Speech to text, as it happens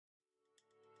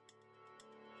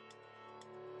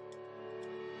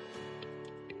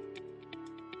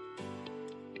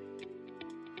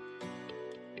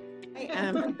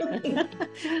am.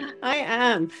 I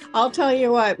am. I'll tell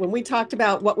you what, when we talked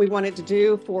about what we wanted to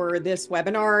do for this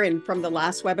webinar and from the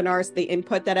last webinars, the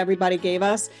input that everybody gave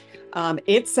us,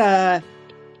 it's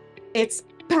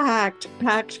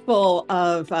packed full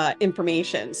of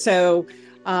information. So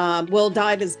we'll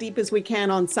dive as deep as we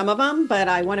can on some of them, but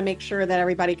I want to make sure that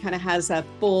everybody kind of has a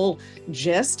full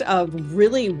gist of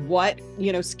really what,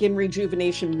 skin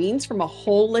rejuvenation means from a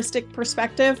holistic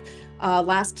perspective.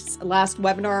 Last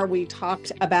webinar, we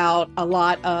talked about a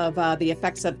lot of the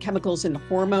effects of chemicals and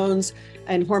hormones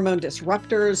and hormone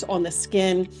disruptors on the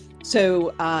skin.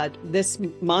 So this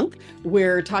month,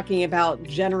 we're talking about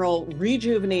general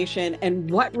rejuvenation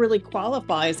and what really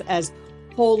qualifies as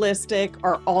holistic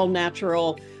or all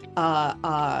natural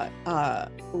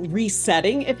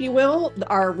resetting, if you will,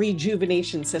 our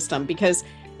rejuvenation system, because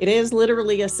it is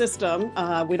literally a system.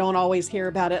 We don't always hear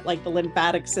about it like the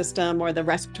lymphatic system or the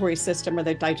respiratory system or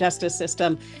the digestive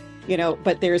system,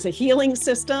 but there's a healing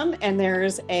system and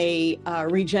there's a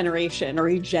regeneration or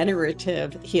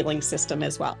regenerative healing system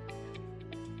as well.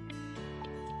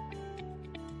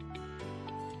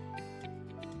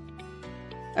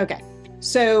 Okay,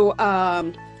 so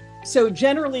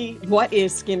generally, what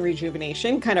is skin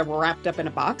rejuvenation? Kind of wrapped up in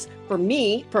a box. For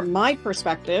me, from my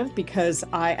perspective, because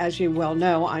as you well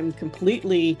know, I'm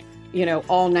completely,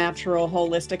 all natural,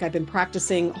 holistic. I've been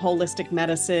practicing holistic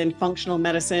medicine, functional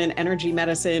medicine, energy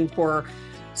medicine for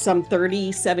some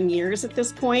 37 years at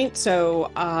this point.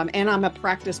 So, and I'm a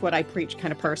practice what I preach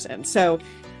kind of person. So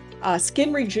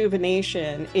skin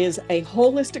rejuvenation is a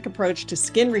holistic approach to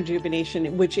skin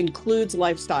rejuvenation, which includes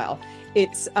lifestyle.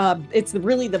 It's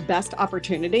really the best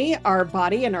opportunity. Our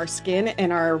body and our skin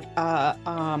and our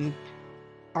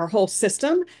whole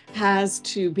system has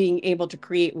to being able to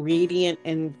create radiant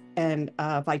and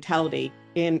vitality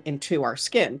into our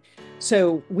skin.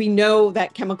 So we know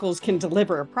that chemicals can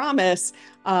deliver a promise,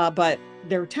 but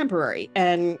they're temporary.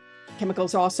 And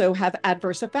chemicals also have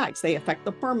adverse effects. They affect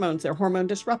the hormones. Their hormone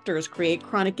disruptors create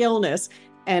chronic illness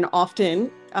and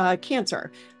often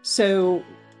cancer. So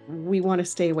we want to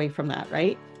stay away from that,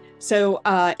 right? So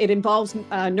it involves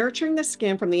nurturing the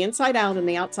skin from the inside out and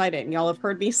the outside in. Y'all have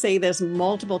heard me say this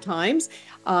multiple times,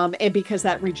 and because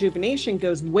that rejuvenation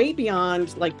goes way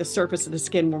beyond like the surface of the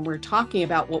skin when we're talking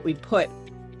about what we put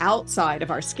outside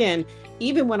of our skin.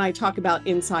 Even when I talk about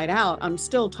inside out, I'm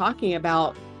still talking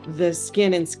about the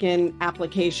skin and skin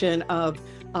application of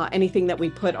anything that we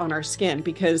put on our skin,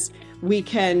 because we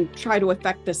can try to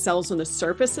affect the cells on the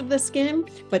surface of the skin,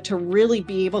 but to really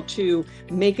be able to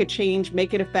make a change,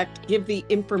 make it affect, give the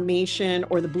information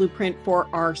or the blueprint for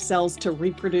our cells to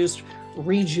reproduce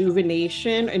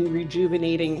rejuvenation and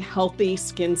rejuvenating healthy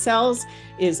skin cells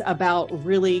is about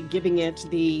really giving it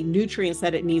the nutrients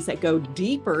that it needs that go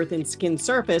deeper than skin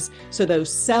surface, so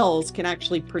those cells can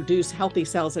actually produce healthy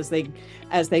cells as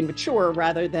they mature,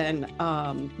 rather than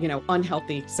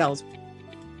unhealthy cells.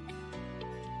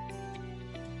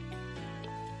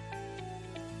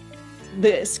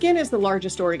 The skin is the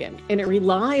largest organ, and it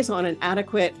relies on an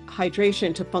adequate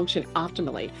hydration to function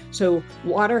optimally. So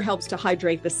water helps to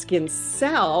hydrate the skin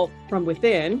cell from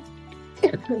within,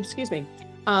 excuse me,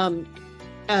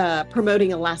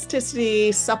 promoting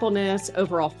elasticity, suppleness,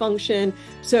 overall function.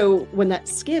 So when that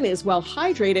skin is well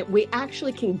hydrated, we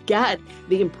actually can get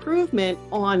the improvement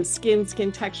on skin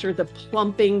texture, the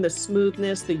plumping, the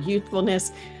smoothness, the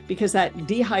youthfulness, because that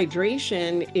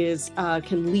dehydration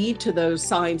can lead to those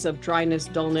signs of dryness,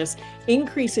 dullness,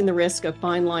 increasing the risk of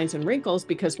fine lines and wrinkles,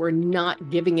 because we're not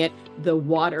giving it the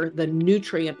water, the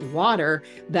nutrient water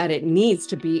that it needs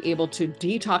to be able to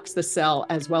detox the cell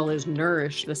as well as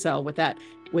nourish the cell with that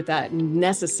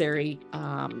necessary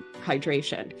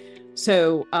hydration.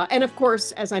 So, and of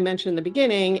course, as I mentioned in the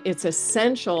beginning, it's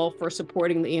essential for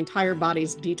supporting the entire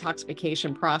body's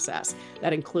detoxification process.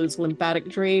 That includes lymphatic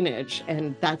drainage,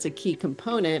 and that's a key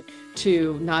component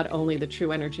to not only the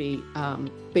True Energy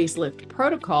facelift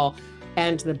protocol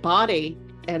and the body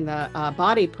and the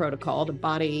body protocol. The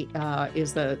body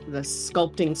is the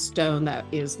sculpting stone that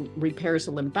repairs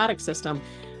the lymphatic system.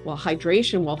 Well,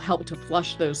 hydration will help to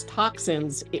flush those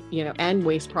toxins, and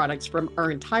waste products from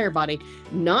our entire body,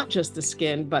 not just the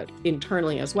skin, but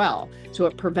internally as well. So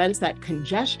it prevents that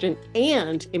congestion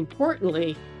and,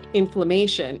 importantly,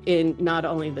 inflammation in not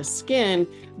only the skin,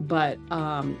 but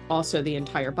also the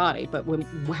entire body. But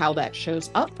how that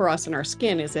shows up for us in our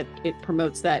skin is it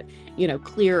promotes that,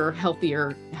 clearer,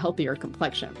 healthier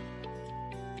complexion.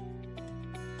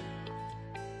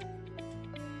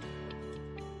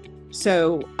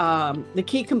 So the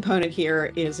key component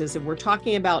here is if we're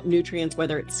talking about nutrients,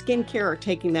 whether it's skincare or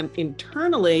taking them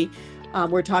internally,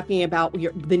 We're talking about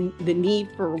the need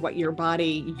for what your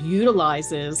body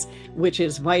utilizes, which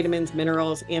is vitamins,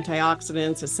 minerals,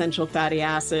 antioxidants, essential fatty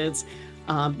acids.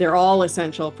 They're all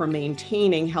essential for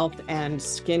maintaining health and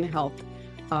skin health.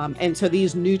 And so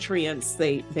these nutrients,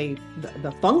 the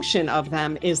function of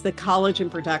them is the collagen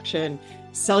production,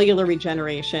 cellular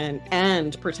regeneration,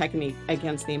 and protecting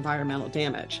against the environmental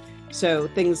damage. So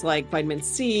things like vitamin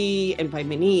C and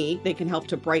vitamin E, they can help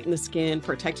to brighten the skin,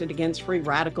 protect it against free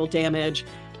radical damage,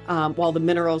 while the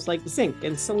minerals like zinc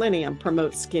and selenium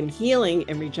promote skin healing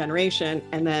and regeneration.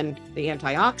 And then the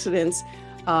antioxidants,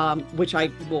 which I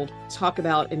will talk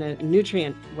about in a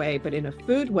nutrient way, but in a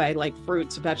food way, like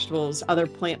fruits, vegetables, other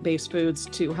plant-based foods,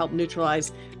 to help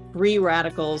neutralize free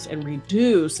radicals and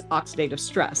reduce oxidative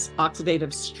stress.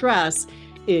 Oxidative stress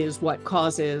is what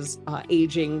causes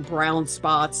aging, brown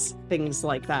spots, things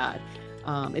like that.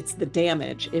 It's the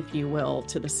damage, if you will,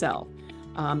 to the cell.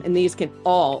 And these can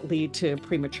all lead to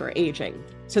premature aging.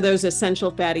 So those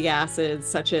essential fatty acids,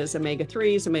 such as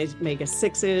omega-3s,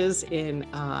 omega-6s in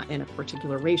a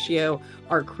particular ratio,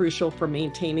 are crucial for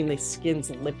maintaining the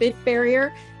skin's lipid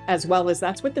barrier, as well as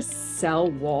that's what the cell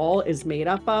wall is made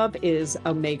up of, is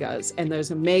omegas. And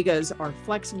those omegas are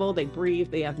flexible, they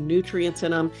breathe, they have nutrients in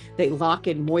them, they lock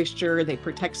in moisture, they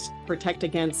protect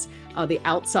against the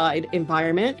outside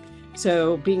environment.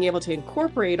 So being able to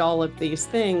incorporate all of these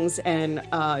things and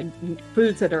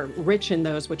foods that are rich in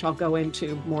those, which I'll go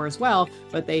into more as well,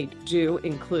 but they do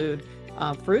include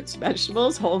fruits,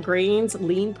 vegetables, whole grains,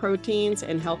 lean proteins,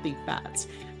 and healthy fats.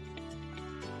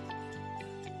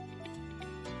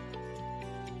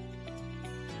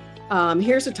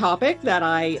 Here's a topic that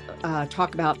I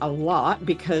talk about a lot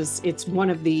because it's one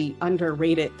of the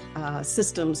underrated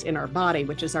systems in our body,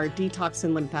 which is our detox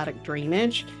and lymphatic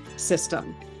drainage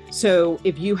system. So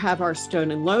if you have our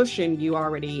stone and lotion, you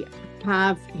already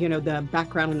have, the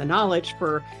background and the knowledge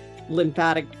for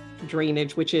lymphatic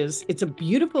drainage, which is, it's a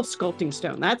beautiful sculpting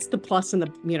stone. That's the plus and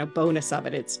the, bonus of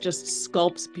it. It's just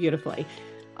sculpts beautifully.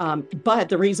 But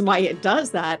the reason why it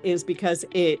does that is because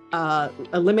it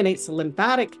eliminates the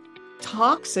lymphatic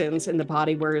toxins in the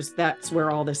body, whereas that's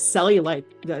where all the cellulite,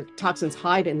 the toxins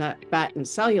hide in that fat and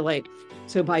cellulite.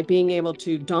 So by being able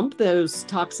to dump those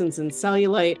toxins and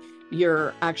cellulite,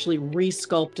 you're actually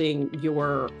re-sculpting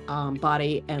your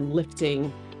body and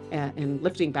lifting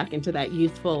back into that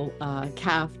youthful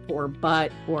calf or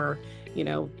butt or,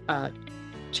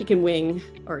 chicken wing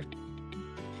or,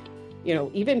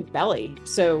 even belly.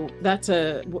 So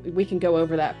we can go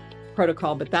over that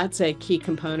protocol, but that's a key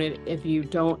component. If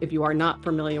you are not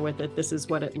familiar with it, this is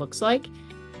what it looks like.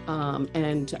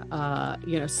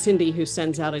 Cindy, who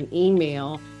sends out an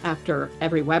email after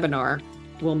every webinar,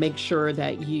 will make sure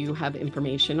that you have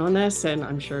information on this, and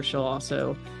I'm sure she'll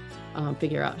also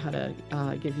figure out how to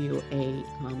give you a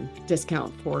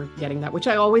discount for getting that, which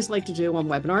I always like to do on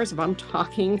webinars. If I'm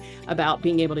talking about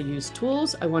being able to use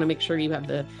tools, I want to make sure you have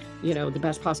the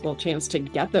best possible chance to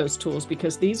get those tools,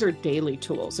 because these are daily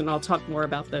tools, and I'll talk more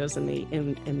about those in the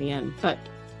end. But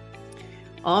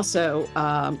also,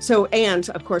 and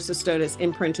of course, the stone is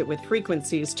imprinted with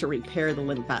frequencies to repair the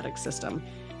lymphatic system.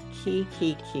 Key.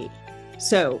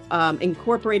 So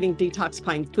incorporating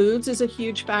detoxifying foods is a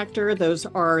huge factor. Those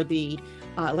are the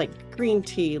like green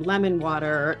tea, lemon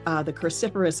water, the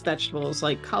cruciferous vegetables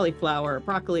like cauliflower,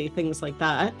 broccoli, things like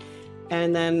that.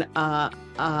 And then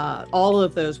all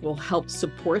of those will help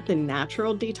support the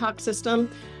natural detox system.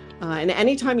 And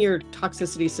anytime your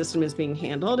toxicity system is being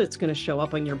handled, it's going to show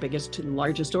up on your biggest and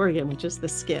largest organ, which is the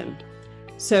skin.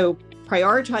 So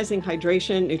prioritizing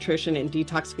hydration, nutrition, and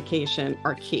detoxification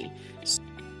are key.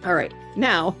 All right,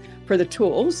 now for the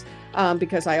tools,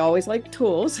 because I always like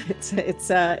tools.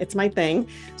 It's my thing.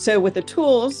 So with the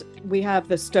tools, we have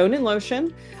the stone and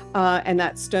lotion, and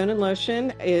that stone and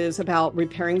lotion is about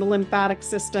repairing the lymphatic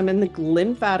system and the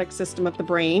lymphatic system of the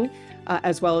brain,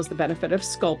 as well as the benefit of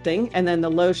sculpting. And then the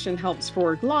lotion helps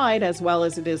for glide, as well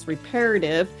as it is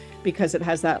reparative, because it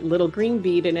has that little green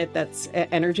bead in it that's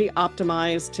energy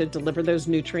optimized to deliver those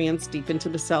nutrients deep into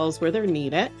the cells where they're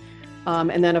needed.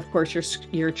 And then, of course,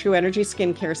 your True Energy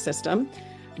skincare system.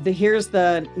 Here's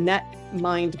the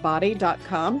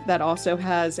netmindbody.com that also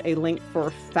has a link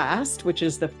for FAST, which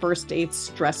is the first aid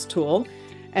stress tool.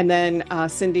 And then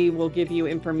Cindy will give you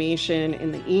information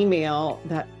in the email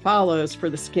that follows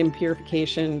for the skin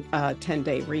purification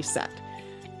 10-day reset.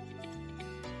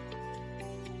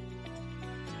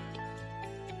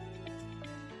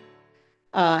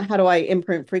 How do I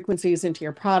imprint frequencies into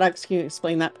your products? Can you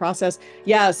explain that process?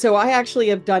 Yeah, so I actually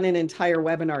have done an entire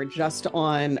webinar just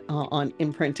on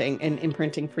imprinting and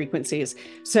imprinting frequencies.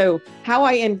 So how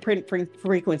I imprint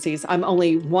frequencies, I'm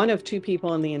only one of two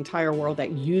people in the entire world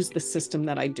that use the system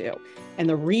that I do. And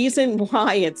the reason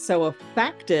why it's so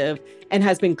effective and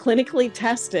has been clinically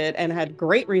tested and had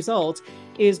great results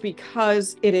is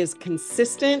because it is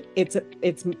consistent, it's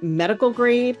medical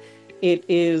grade, it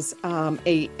is a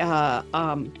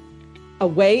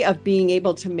way of being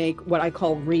able to make what I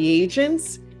call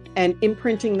reagents and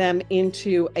imprinting them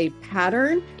into a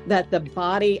pattern that the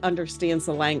body understands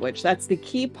the language. That's the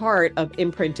key part of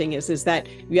imprinting is that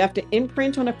you have to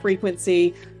imprint on a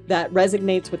frequency that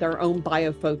resonates with our own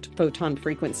biophoton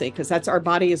frequency, because that's our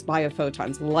body is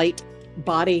biophotons, light,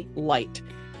 body, light.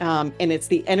 And it's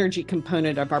the energy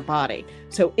component of our body.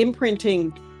 So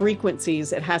imprinting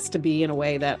frequencies, it has to be in a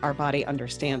way that our body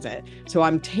understands it. So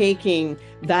I'm taking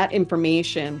that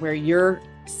information where your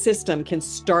system can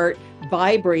start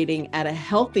vibrating at a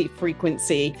healthy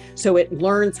frequency, so it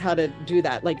learns how to do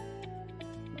that. Like,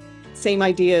 same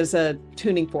idea as a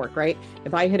tuning fork, right?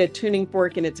 If I hit a tuning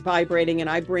fork and it's vibrating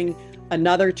and I bring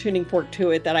another tuning fork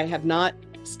to it that I have not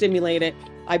stimulated,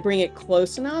 I bring it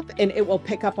close enough and it will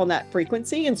pick up on that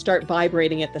frequency and start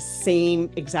vibrating at the same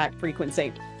exact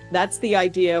frequency. That's the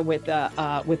idea with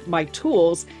my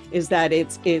tools, is that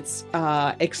it's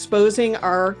exposing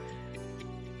our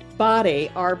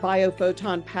body, our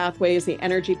biophoton pathways, the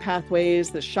energy pathways,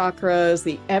 the chakras,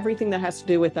 the everything that has to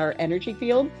do with our energy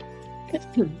field.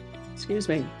 Excuse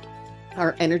me,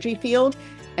 our energy field,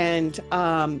 and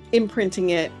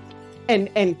imprinting it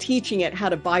and teaching it how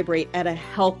to vibrate at a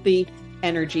healthy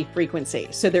energy frequency.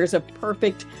 So there's a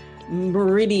perfect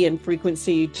meridian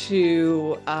frequency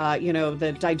to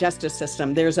the digestive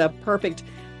system. There's a perfect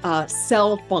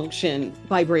cell function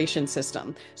vibration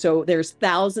system. So there's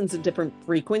thousands of different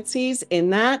frequencies in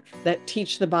that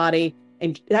teach the body.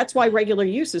 And that's why regular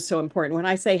use is so important. When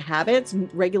I say habits,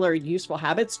 regular useful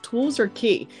habits, tools are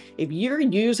key. If you're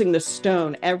using the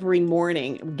stone every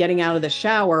morning, getting out of the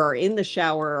shower or in the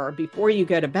shower or before you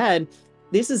go to bed,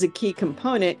 this is a key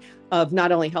component of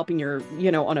not only helping your,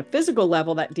 on a physical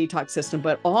level, that detox system,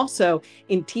 but also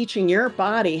in teaching your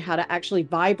body how to actually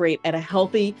vibrate at a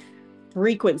healthy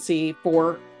frequency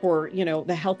for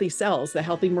the healthy cells, the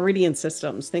healthy meridian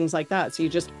systems, things like that. So you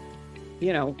just,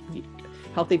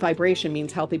 healthy vibration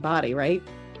means healthy body, right?